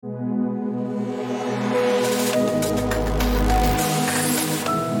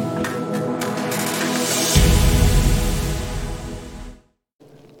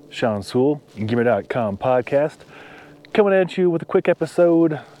Sean Sewell, Gamer.com podcast, coming at you with a quick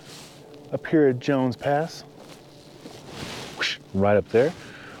episode up here at Jones Pass. Right up there.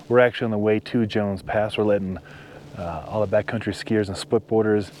 We're actually on the way to Jones Pass. We're letting all the backcountry skiers and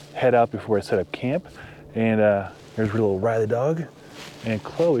splitboarders head out before we set up camp. And there's little Riley dog, and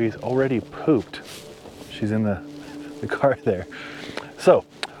Chloe's already pooped. She's in the car there. So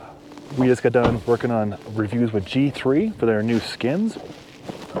we just got done working on reviews with G3 for their new skins,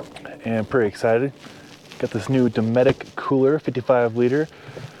 and pretty excited. Got this new Dometic cooler, 55 liter,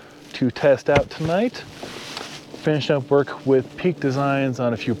 to test out tonight. Finishing up work with Peak Designs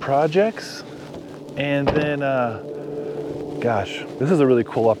on a few projects, and then gosh, this is a really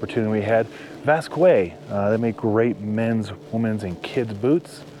cool opportunity we had. Vasquez, they make great men's, women's, and kids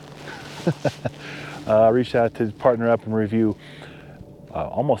boots. Reached out to partner up and review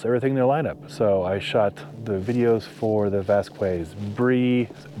almost everything in their lineup. So I shot the videos for the Vasquez Breeze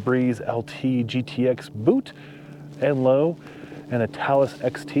LT GTX boot and low, and a Talus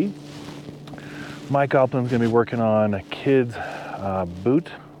XT. Mike Oplin's gonna be working on a kids boot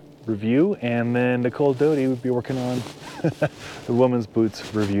review, and then Nicole Doty would be working on the women's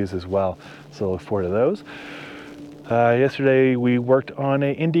boots reviews as well. So look forward to those. Yesterday we worked on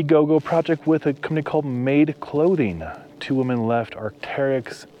an Indiegogo project with a company called Made Clothing. Two women left,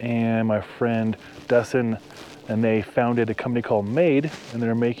 Arc'teryx and my friend Dustin, and they founded a company called Made, and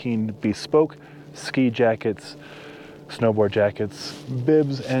they're making bespoke ski jackets, snowboard jackets,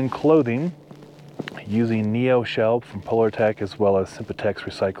 bibs, and clothing using Neo Shell from Polartec, as well as Sympatex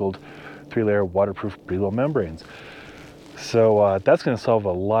recycled 3-layer waterproof breathable membranes. So that's going to solve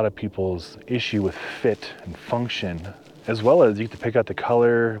a lot of people's issue with fit and function, as well as you get to pick out the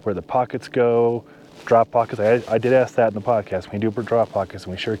color, where the pockets go, drop pockets. I did ask that in the podcast. Can you do drop pockets?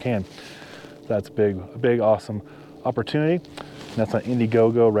 And we sure can. That's a big, awesome opportunity. And that's on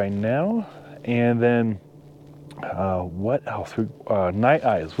Indiegogo right now. And then what else? Night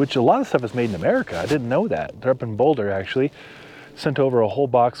Eyes, which a lot of stuff is made in America. I didn't know that. They're up in Boulder, actually. Sent over a whole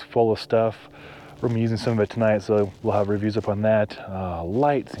box full of stuff. We're gonna be using some of it tonight, so we'll have reviews up on that.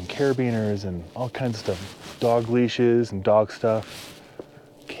 Lights and carabiners and all kinds of stuff. Dog leashes and dog stuff.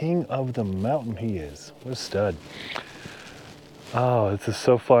 King of the mountain he is. What a stud. Oh, this is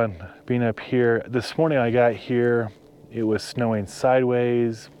so fun being up here. This morning I got here, it was snowing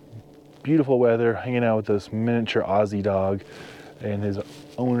sideways. Beautiful weather, hanging out with this miniature Aussie dog and his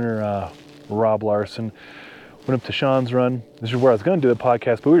owner, Rob Larson. Went up to Sean's Run. This is where I was going to do the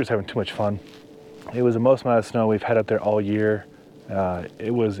podcast, but we were just having too much fun. It was the most amount of snow we've had up there all year.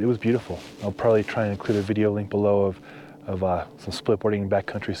 It was beautiful. I'll probably try and include a video link below of some splitboarding and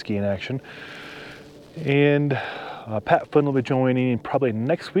backcountry skiing action. And Pat Flynn will be joining probably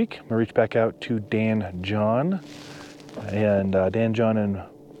next week. I'm gonna reach back out to Dan John, and Dan John and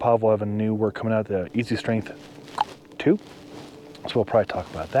Pavel have a new work coming out, the Easy Strength 2. So we'll probably talk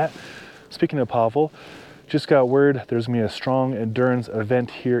about that. Speaking of Pavel, just got word there's gonna be a strong endurance event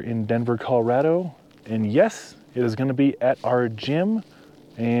here in Denver, Colorado. And yes, it is gonna be at our gym.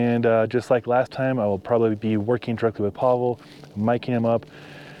 And just like last time, I will probably be working directly with Pavel, miking him up.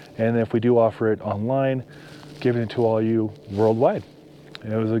 And if we do offer it online, giving it to all you worldwide.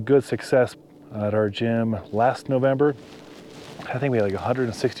 And it was a good success at our gym last November. I think we had like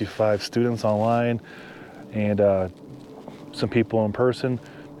 165 students online and some people in person.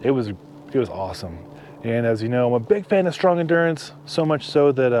 It was awesome. And as you know, I'm a big fan of strong endurance, so much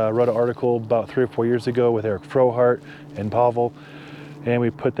so that I wrote an article about 3 or 4 years ago with Eric Frohart and Pavel, and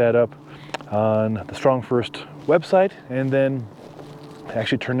we put that up on the Strong First website, and then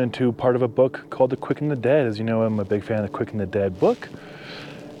actually turned into part of a book called The Quick and the Dead. As you know, I'm a big fan of the Quick and the Dead book.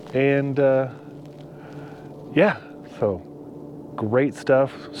 And yeah, so great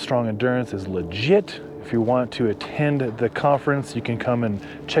stuff. Strong endurance is legit. If you want to attend the conference, you can come and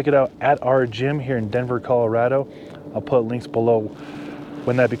check it out at our gym here in Denver, Colorado. I'll put links below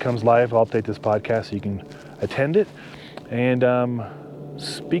when that becomes live. I'll update this podcast so you can attend it. And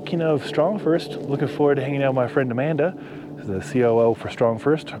speaking of Strong First, looking forward to hanging out with my friend Amanda, the COO for Strong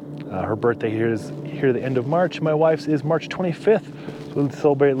First. Her birthday here is at the end of March. My wife's is March 25th. So we'll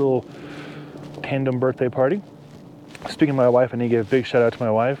celebrate a little tandem birthday party. Speaking of my wife, I need to give a big shout out to my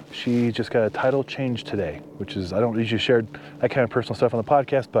wife. She just got a title change today, which is, I don't usually share that kind of personal stuff on the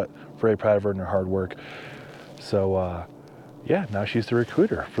podcast, but very proud of her and her hard work. So yeah, now she's the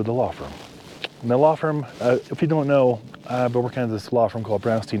recruiter for the law firm. And the law firm, if you don't know, I've been working at this law firm called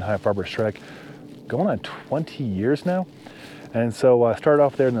Brownstein, High Farber Schreck, going on 20 years now. And so I started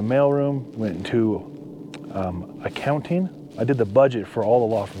off there in the mailroom, went into accounting. I did the budget for all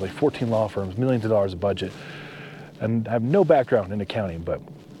the law firms, like 14 law firms, millions of dollars of budget. And I have no background in accounting, but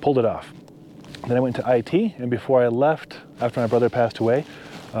pulled it off. Then I went to IT, and before I left, after my brother passed away,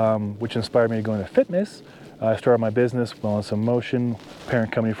 which inspired me to go into fitness, I started my business, Wellness in Motion,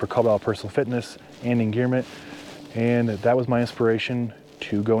 parent company for Caldwell Personal Fitness and Engearment, and that was my inspiration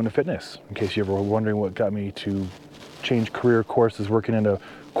to go into fitness. In case you ever were wondering what got me to change career courses, working in a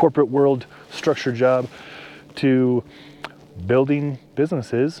corporate world, structured job, to building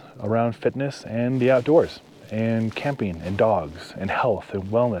businesses around fitness and the outdoors, and camping and dogs and health and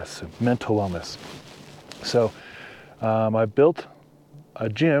wellness and mental wellness. So I built a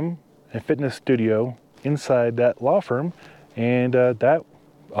gym and fitness studio inside that law firm, and that,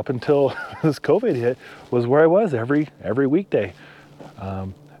 up until this COVID hit, was where I was every weekday.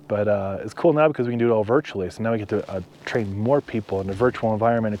 But it's cool now because we can do it all virtually. So now we get to train more people in a virtual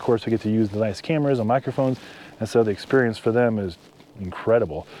environment. Of course, we get to use the nice cameras and microphones, and so the experience for them is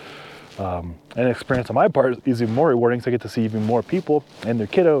incredible. And the experience on my part is even more rewarding, so I get to see even more people and their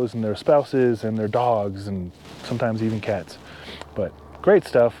kiddos and their spouses and their dogs and sometimes even cats. But great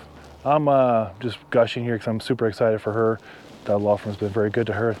stuff. I'm just gushing here because I'm super excited for her. The law firm's been very good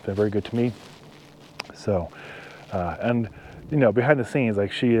to her. It's been very good to me. So, and you know, behind the scenes,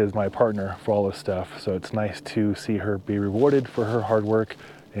 like, she is my partner for all this stuff. So it's nice to see her be rewarded for her hard work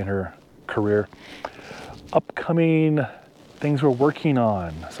in her career. Upcoming things we're working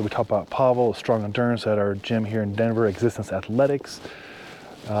on. So we talked about Pavel, Strong Endurance at our gym here in Denver, Existence Athletics.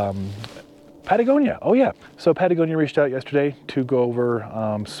 Patagonia, oh yeah. So Patagonia reached out yesterday to go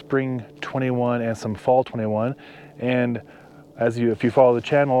over spring 21 and some fall 21. And if you follow the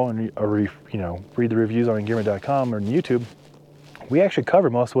channel and read the reviews on engearment.com or on YouTube, we actually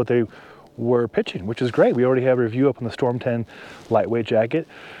covered most of what they were pitching, which is great. We already have a review up on the Storm 10 lightweight jacket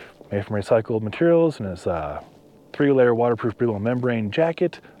made from recycled materials, and it's a 3-layer waterproof breathable membrane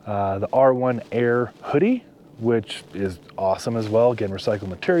jacket. The R1 Air hoodie, which is awesome as well, again, recycled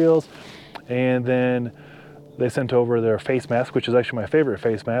materials. And then they sent over their face mask, which is actually my favorite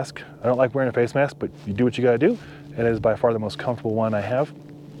face mask. I don't like wearing a face mask, but you do what you gotta do. It is by far the most comfortable one I have.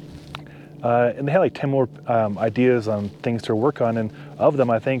 And they had like 10 more ideas on things to work on, and of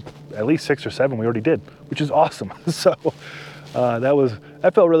them, I think at least 6 or 7 we already did, which is awesome. So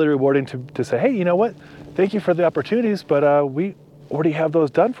that felt really rewarding to say, hey, you know what? Thank you for the opportunities, but we already have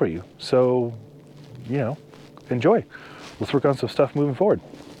those done for you. So, enjoy. Let's work on some stuff moving forward.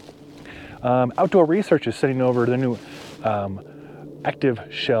 Outdoor Research is sending over the new Active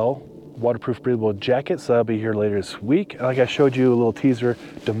Shell waterproof breathable jacket, so that'll be here later this week. And like I showed you a little teaser,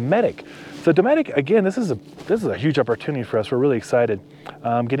 Dometic. So Dometic, again, this is a huge opportunity for us. We're really excited.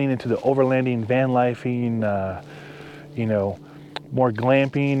 Getting into the overlanding, van lifing, more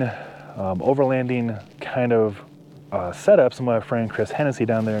glamping, overlanding kind of setups. And my friend Chris Hennessy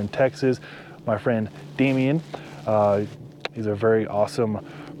down there in Texas, my friend Damien, he's a very awesome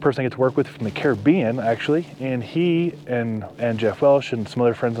person I get to work with from the Caribbean, actually, and he and Jeff Welsh and some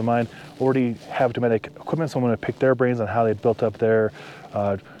other friends of mine already have Dometic equipment, so I'm going to pick their brains on how they built up their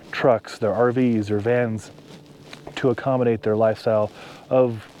trucks, their RVs, their vans to accommodate their lifestyle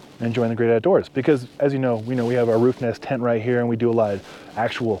of enjoying the great outdoors. Because as you know, we have our Roof Nest tent right here, and we do a lot of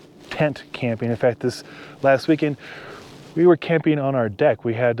actual tent camping. In fact, this last weekend we were camping on our deck.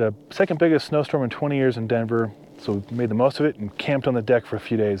 We had the second biggest snowstorm in 20 years in Denver. So we made the most of it and camped on the deck for a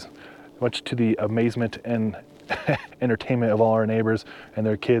few days, much to the amazement and entertainment of all our neighbors and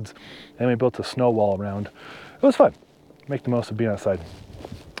their kids. And we built a snow wall around. It was fun. Make the most of being outside.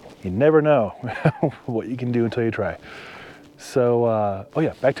 You never know what you can do until you try. So,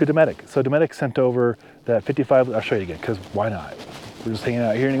 back to Dometic. So Dometic sent over that 55, I'll show you again, because why not? We're just hanging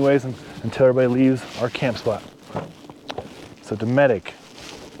out here anyways until everybody leaves our camp spot. So Dometic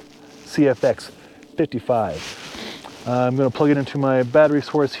CFX 55. I'm going to plug it into my battery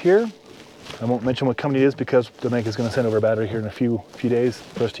source here. I won't mention what company it is because Dometic is going to send over a battery here in a few days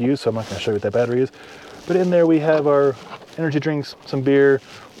for us to use, so I'm not going to show you what that battery is. But in there we have our energy drinks, some beer,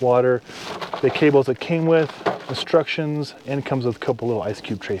 water, the cables it came with, instructions, and it comes with a couple little ice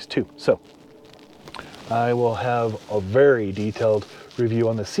cube trays too. So I will have a very detailed review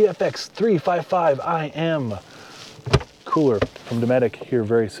on the CFX 355 IM cooler from Dometic here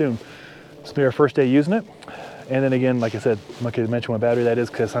very soon. This will be our first day using it. And then again, like I said, I'm not going to mention what battery that is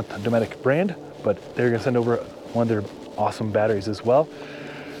because it's not the Dometic brand, but they're going to send over one of their awesome batteries as well.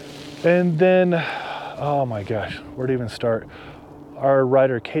 And then, oh my gosh, where to even start? Our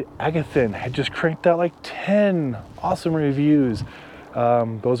writer, Kate Agathan, had just cranked out like 10 awesome reviews.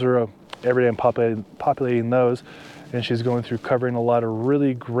 Those are every day I'm populating those. And she's going through covering a lot of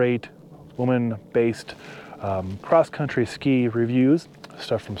really great woman-based cross-country ski reviews,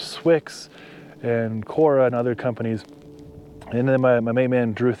 stuff from Swix and Cora and other companies. And then my main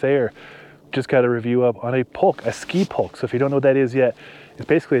man, Drew Thayer, just got a review up on a pulk, a ski pulk. So if you don't know what that is yet, it's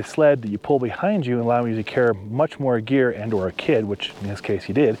basically a sled that you pull behind you and allow you to carry much more gear and or a kid, which in this case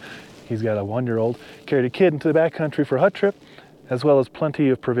he did. He's got a 1-year-old, carried a kid into the backcountry for a hut trip, as well as plenty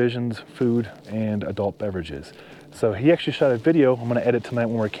of provisions, food, and adult beverages. So he actually shot a video I'm gonna edit tonight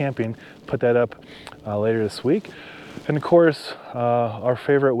when we're camping, put that up later this week. And of course, our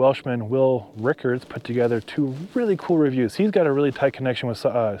favorite Welshman, Will Rickards, put together 2 really cool reviews. He's got a really tight connection with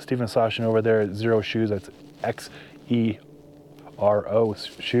Stephen Sashin over there at Xero Shoes. That's Xero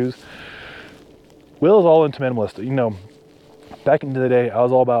Shoes. Will is all into minimalist. You know, back into the day, I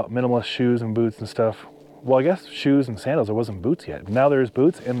was all about minimalist shoes and boots and stuff. Well, I guess shoes and sandals, there wasn't boots yet. Now there's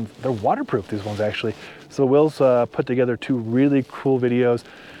boots, and they're waterproof, these ones actually. So Will's put together 2 really cool videos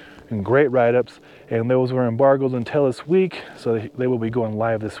and great write-ups, and those were embargoed until this week, so they will be going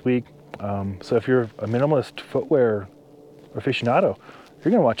live this week. So if you're a minimalist footwear aficionado,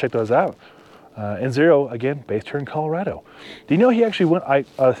 you're gonna wanna check those out. And Xero, again, based here in Colorado. Do you know he actually went, I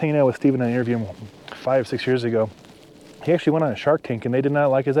was hanging out with Steven and I interviewed him 5 or 6 years ago. He actually went on a Shark Tank and they did not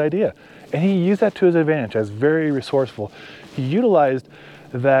like his idea. And he used that to his advantage as very resourceful. He utilized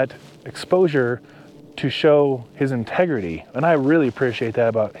that exposure to show his integrity. And I really appreciate that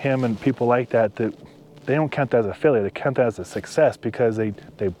about him and people like that, that they don't count that as a failure, they count that as a success because they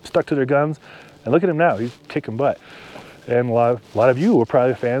stuck to their guns. And look at him now, he's kicking butt. And a lot of you were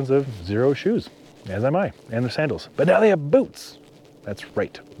probably fans of Xero Shoes, as am I, and their sandals. But now they have boots. That's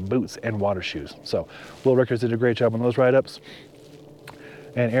right, boots and water shoes. So Will Rickards did a great job on those write-ups.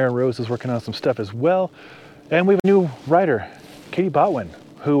 And Aaron Rose is working on some stuff as well. And we have a new writer, Katie Botwin,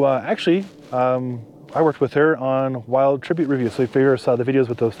 who actually, I worked with her on Wild Tribute Review. So if you ever saw the videos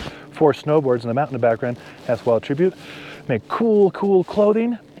with those 4 snowboards and the mountain in the background, that's Wild Tribute. Make cool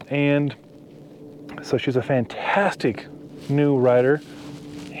clothing. And so she's a fantastic new writer,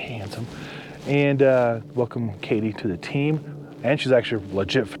 handsome. And welcome Katie to the team. And she's actually a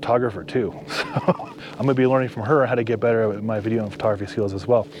legit photographer too. So I'm gonna be learning from her how to get better at my video and photography skills as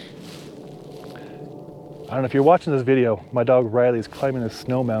well. I don't know if you're watching this video, my dog Riley is climbing a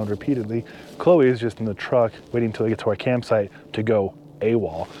snow mound repeatedly. Chloe is just in the truck waiting until we get to our campsite to go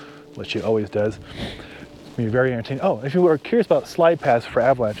AWOL, which she always does. It's gonna be very entertaining. Oh, if you are curious about slide paths for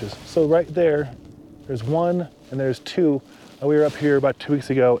avalanches, so right there's 1 and there's 2. We were up here about 2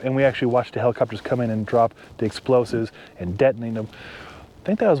 weeks ago and we actually watched the helicopters come in and drop the explosives and detonate them. I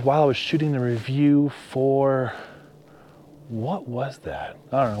think that was while I was shooting the review for, what was that?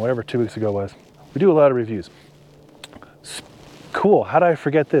 I don't know, whatever 2 weeks ago was. We do a lot of reviews. Cool, how did I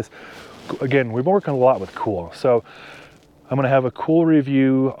forget this? Again, we've been working a lot with Cool. So I'm gonna have a Cool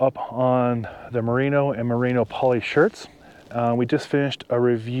review up on the Merino and Merino poly shirts. We just finished a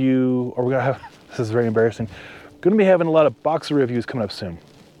review, or we're gonna have, this is very embarrassing, gonna be having a lot of boxer reviews coming up soon.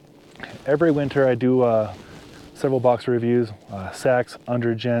 Every winter I do several boxer reviews, Sax,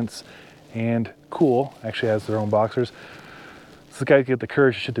 Undergents, and Cool actually has their own boxers. So the guys get the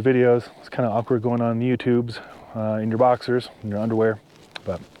courage to shoot the videos. It's kind of awkward going on the YouTubes in your boxers, in your underwear,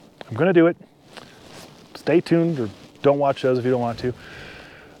 but I'm gonna do it. Stay tuned, or don't watch those if you don't want to.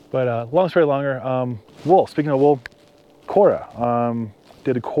 But long story longer, wool, speaking of wool, Cora.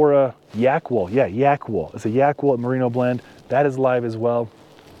 Did a Cora yak wool. Yeah, yak wool. It's a yak wool merino blend. That is live as well.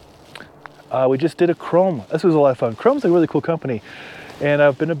 We just did a Chrome. This was a lot of fun. Chrome's a really cool company, and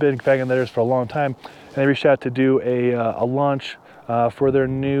I've been a big fan of theirs for a long time. And they reached out to do a launch for their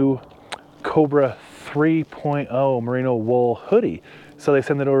new Cobra 3.0 merino wool hoodie. So they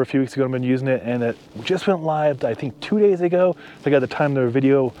sent it over a few weeks ago. I've been using it, and it just went live, I think 2 days ago. They got the time their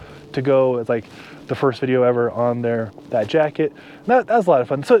video to go. It's like the first video ever on that jacket. That was a lot of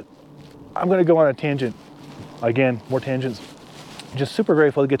fun. So I'm gonna go on a tangent. Again, more tangents. Just super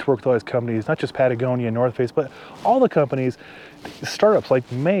grateful to get to work with all these companies, not just Patagonia and North Face, but all the companies, startups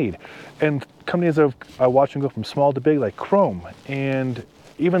like Made, and companies that I watch them go from small to big, like Chrome, and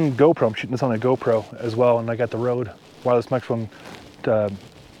even GoPro. I'm shooting this on a GoPro as well, and I got the Rode wireless microphone.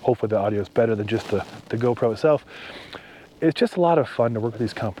 Hopefully the audio is better than just the GoPro itself. It's just a lot of fun to work with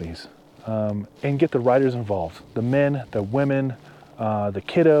these companies and get the riders involved, the men, the women, the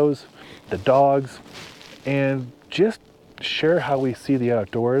kiddos, the dogs, and just share how we see the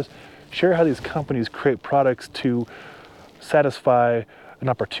outdoors, share how these companies create products to satisfy an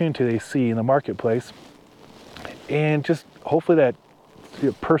opportunity they see in the marketplace, and just hopefully that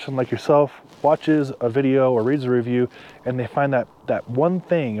person like yourself watches a video or reads a review and they find that one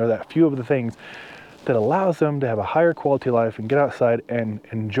thing or that few of the things that allows them to have a higher quality life and get outside and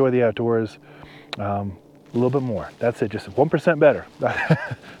enjoy the outdoors a little bit more. That's it, just 1% better.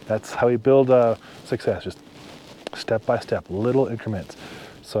 That's how we build success. Just step by step, little increments.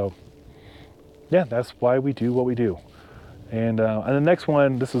 So yeah, that's why we do what we do. And the next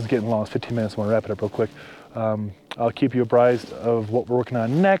one, this is getting long, it's 15 minutes, I want to wrap it up real quick. I'll keep you apprised of what we're working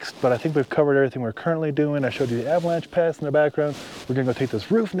on next, but I think we've covered everything we're currently doing. I showed you the avalanche pass in the background. We're gonna go take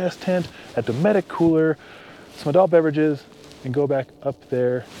this roof nest tent at the Medic cooler, some adult beverages, and go back up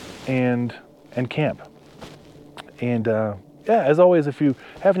there and camp. And yeah, as always, if you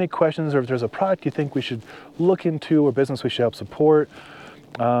have any questions or if there's a product you think we should look into or business we should help support,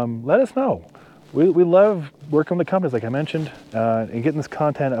 let us know. We love working with the companies, like I mentioned, and getting this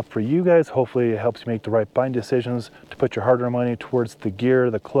content up for you guys. Hopefully it helps you make the right buying decisions to put your hard-earned money towards the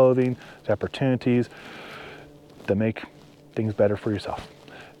gear, the clothing, the opportunities that make things better for yourself.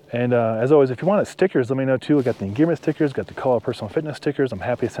 And as always, if you want stickers, let me know too. I got the Gearman stickers, got the Call Out Personal Fitness stickers. I'm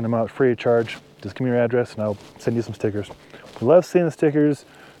happy to send them out free of charge. Just give me your address and I'll send you some stickers. We love seeing the stickers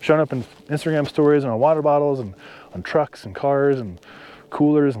showing up in Instagram stories and on water bottles and on trucks and cars and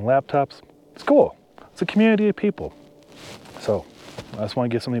coolers and laptops. It's cool. It's a community of people. So I just want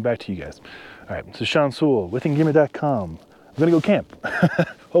to give something back to you guys. All right, this is Sean Sewell, withingearman.com. I'm gonna go camp.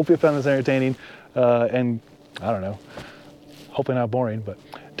 Hopefully you found this entertaining and I don't know, hopefully not boring, but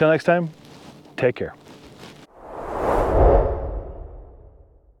until next time, take care.